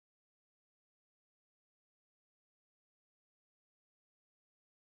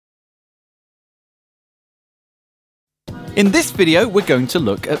In this video, we're going to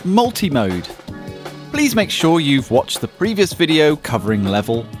look at multi-mode. Please make sure you've watched the previous video covering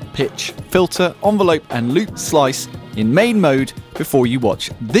level, pitch, filter, envelope and loop slice in main mode before you watch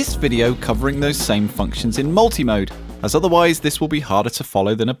this video covering those same functions in multi-mode, as otherwise this will be harder to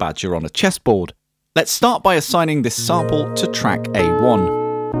follow than a badger on a chessboard. Let's start by assigning this sample to track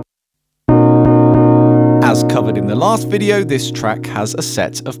A1. As covered in the last video, this track has a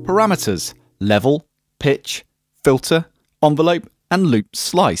set of parameters: level, pitch, filter, envelope and loop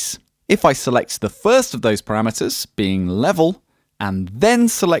slice. If I select the first of those parameters, being level, and then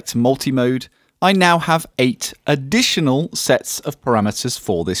select multi-mode, I now have 8 additional sets of parameters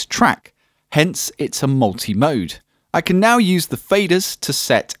for this track. Hence, it's a multi-mode. I can now use the faders to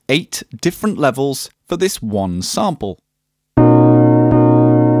set 8 different levels for this one sample.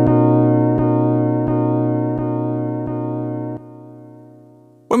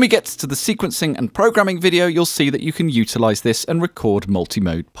 When we get to the sequencing and programming video, you'll see that you can utilize this and record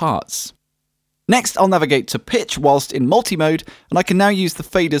multi-mode parts. Next, I'll navigate to pitch whilst in multi-mode, and I can now use the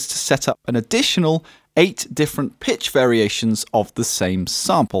faders to set up an additional 8 different pitch variations of the same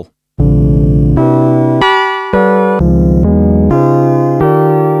sample.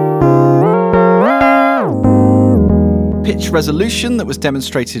 Pitch resolution that was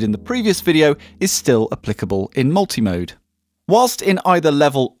demonstrated in the previous video is still applicable in multi-mode. Whilst in either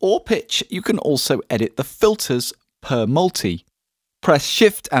level or pitch, you can also edit the filters per multi. Press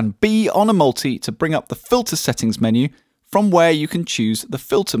Shift and B on a multi to bring up the filter settings menu, from where you can choose the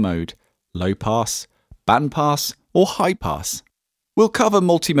filter mode: low pass, band pass or high pass. We'll cover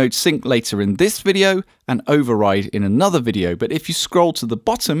multi-mode sync later in this video and override in another video, but if you scroll to the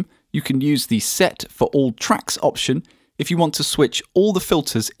bottom, you can use the Set for All Tracks option if you want to switch all the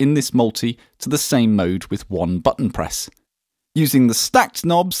filters in this multi to the same mode with one button press. Using the stacked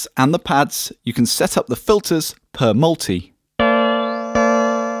knobs and the pads, you can set up the filters per multi.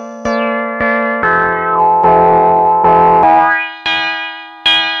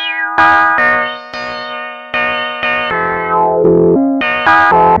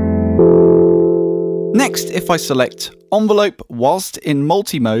 Next, if I select envelope whilst in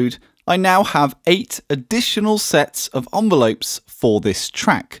multi-mode, I now have 8 additional sets of envelopes for this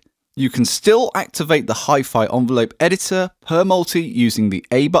track. You can still activate the Hi-Fi envelope editor per multi using the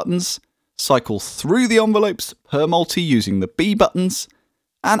A buttons, cycle through the envelopes per multi using the B buttons,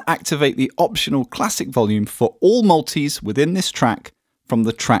 and activate the optional classic volume for all multis within this track from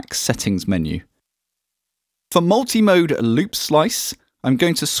the track settings menu. For multi-mode loop slice, I'm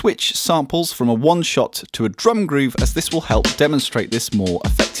going to switch samples from a one-shot to a drum groove, as this will help demonstrate this more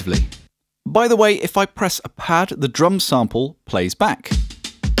effectively. By the way, if I press a pad, the drum sample plays back.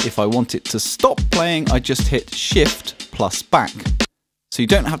 If I want it to stop playing, I just hit Shift plus back. So you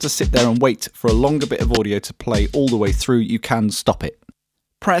don't have to sit there and wait for a longer bit of audio to play all the way through, you can stop it.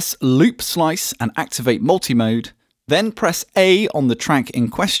 Press loop slice and activate multi-mode, then press A on the track in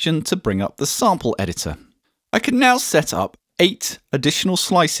question to bring up the sample editor. I can now set up 8 additional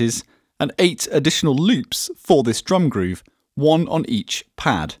slices and 8 additional loops for this drum groove, one on each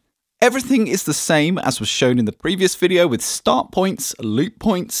pad. Everything is the same as was shown in the previous video, with start points, loop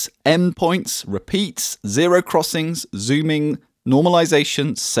points, end points, repeats, zero crossings, zooming,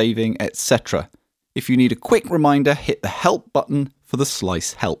 normalization, saving, etc. If you need a quick reminder, hit the help button for the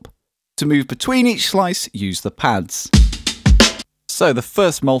slice help. To move between each slice, use the pads. So the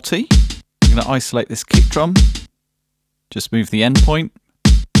first multi, I'm going to isolate this kick drum, just move the end point,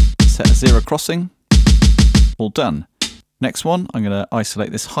 set a zero crossing, all done. Next one, I'm going to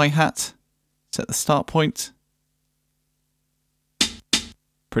isolate this hi-hat, set the start point.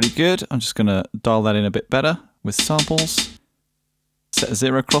 Pretty good. I'm just going to dial that in a bit better with samples. Set a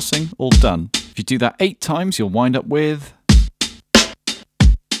zero crossing, all done. If you do that 8 times, you'll wind up with...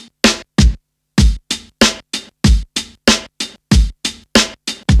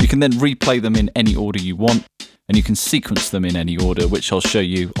 You can then replay them in any order you want, and you can sequence them in any order, which I'll show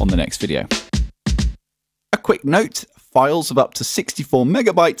you on the next video. A quick note, files of up to 64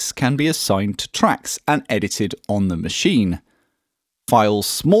 megabytes can be assigned to tracks and edited on the machine. Files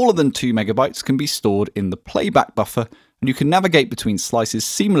smaller than 2 megabytes can be stored in the playback buffer, and you can navigate between slices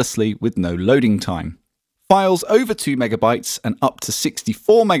seamlessly with no loading time. Files over 2 megabytes and up to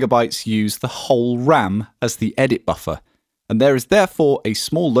 64 megabytes use the whole RAM as the edit buffer, and there is therefore a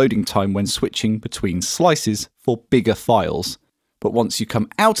small loading time when switching between slices for bigger files. But once you come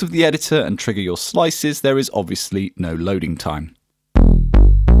out of the editor and trigger your slices, there is obviously no loading time.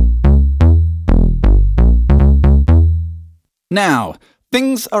 Now,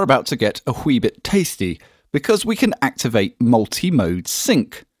 things are about to get a wee bit tasty, because we can activate multi-mode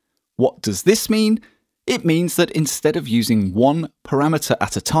sync. What does this mean? It means that instead of using one parameter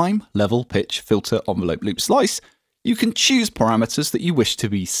at a time, level, pitch, filter, envelope, loop, slice, you can choose parameters that you wish to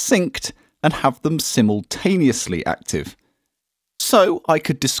be synced and have them simultaneously active. So I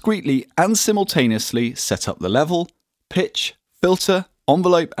could discreetly and simultaneously set up the level, pitch, filter,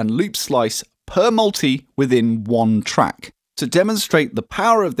 envelope and loop slice per multi within one track. To demonstrate the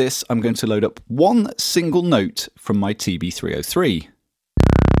power of this, I'm going to load up one single note from my TB303.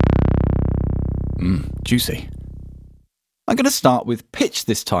 Juicy. I'm going to start with pitch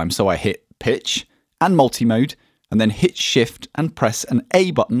this time, so I hit pitch and multi-mode, and then hit shift and press an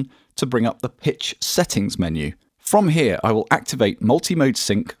A button to bring up the pitch settings menu. From here, I will activate multi-mode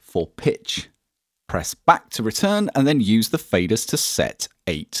sync for pitch. Press back to return and then use the faders to set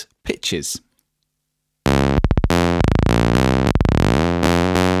 8 pitches.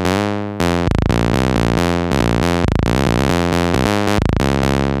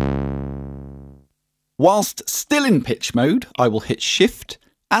 Whilst still in pitch mode, I will hit Shift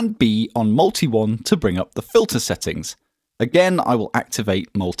and B on Multi-1 to bring up the filter settings. Again, I will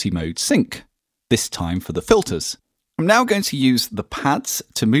activate Multi-Mode Sync, this time for the filters. I'm now going to use the pads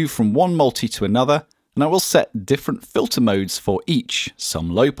to move from one multi to another, and I will set different filter modes for each,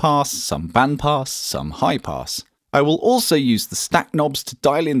 some low pass, some band pass, some high pass. I will also use the stack knobs to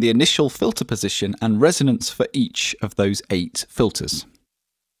dial in the initial filter position and resonance for each of those 8 filters.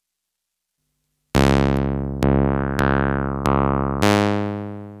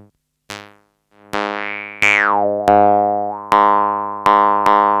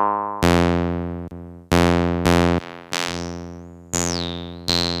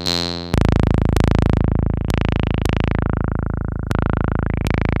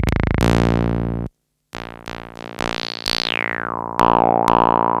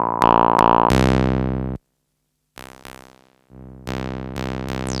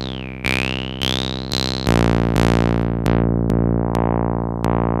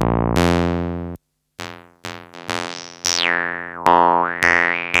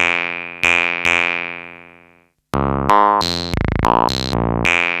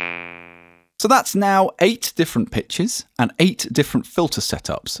 So that's now 8 different pitches and 8 different filter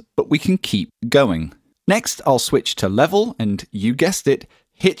setups, but we can keep going. Next, I'll switch to level and, you guessed it,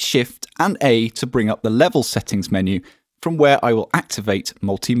 hit Shift and A to bring up the level settings menu, from where I will activate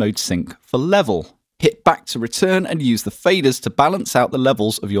multi-mode sync for level. Hit back to return and use the faders to balance out the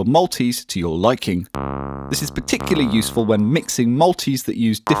levels of your multis to your liking. This is particularly useful when mixing multis that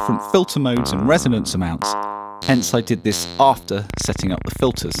use different filter modes and resonance amounts. Hence I did this after setting up the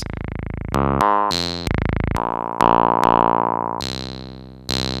filters.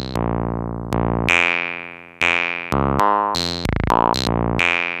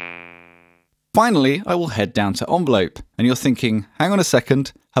 Finally, I will head down to envelope, and you're thinking, hang on a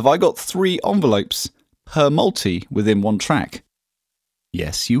second, have I got 3 envelopes per multi within one track?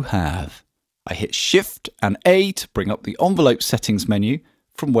 Yes, you have. I hit Shift and A to bring up the envelope settings menu,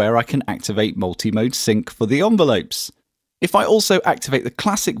 from where I can activate multi-mode sync for the envelopes. If I also activate the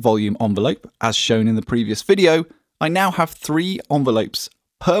classic volume envelope, as shown in the previous video, I now have 3 envelopes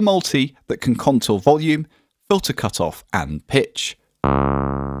per multi that can contour volume, filter cutoff, and pitch.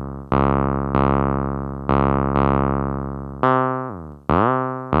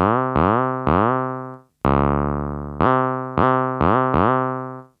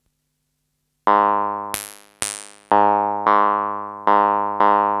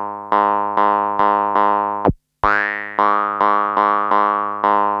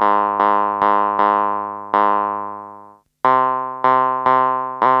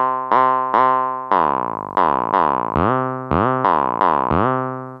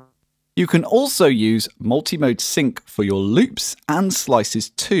 You can also use multi-mode sync for your loops and slices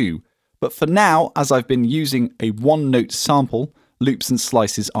too, but for now, as I've been using a one-note sample, loops and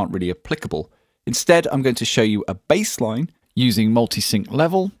slices aren't really applicable. Instead, I'm going to show you a baseline using multi-sync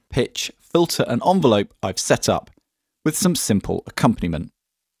level, pitch, filter and envelope I've set up, with some simple accompaniment.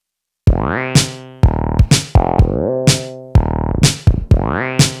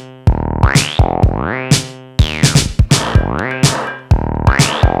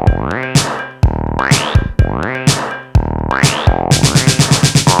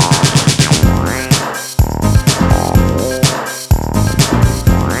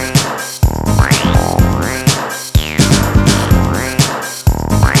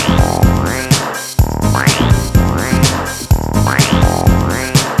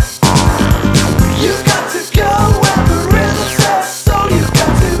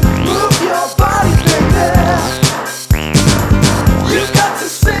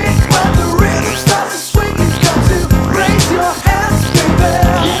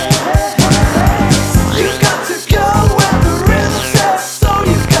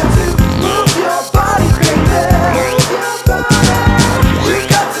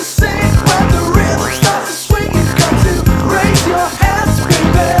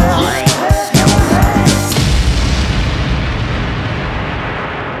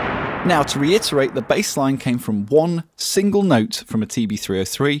 Now, to reiterate, the bass line came from one single note from a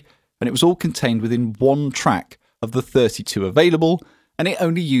TB303, and it was all contained within one track of the 32 available, and it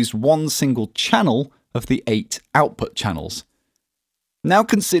only used one single channel of the 8 output channels. Now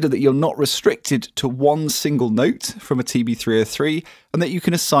consider that you're not restricted to one single note from a TB303, and that you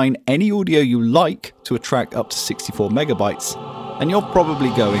can assign any audio you like to a track up to 64 megabytes, and you're probably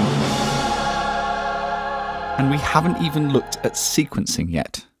going, and we haven't even looked at sequencing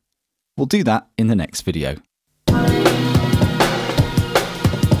yet. We'll do that in the next video.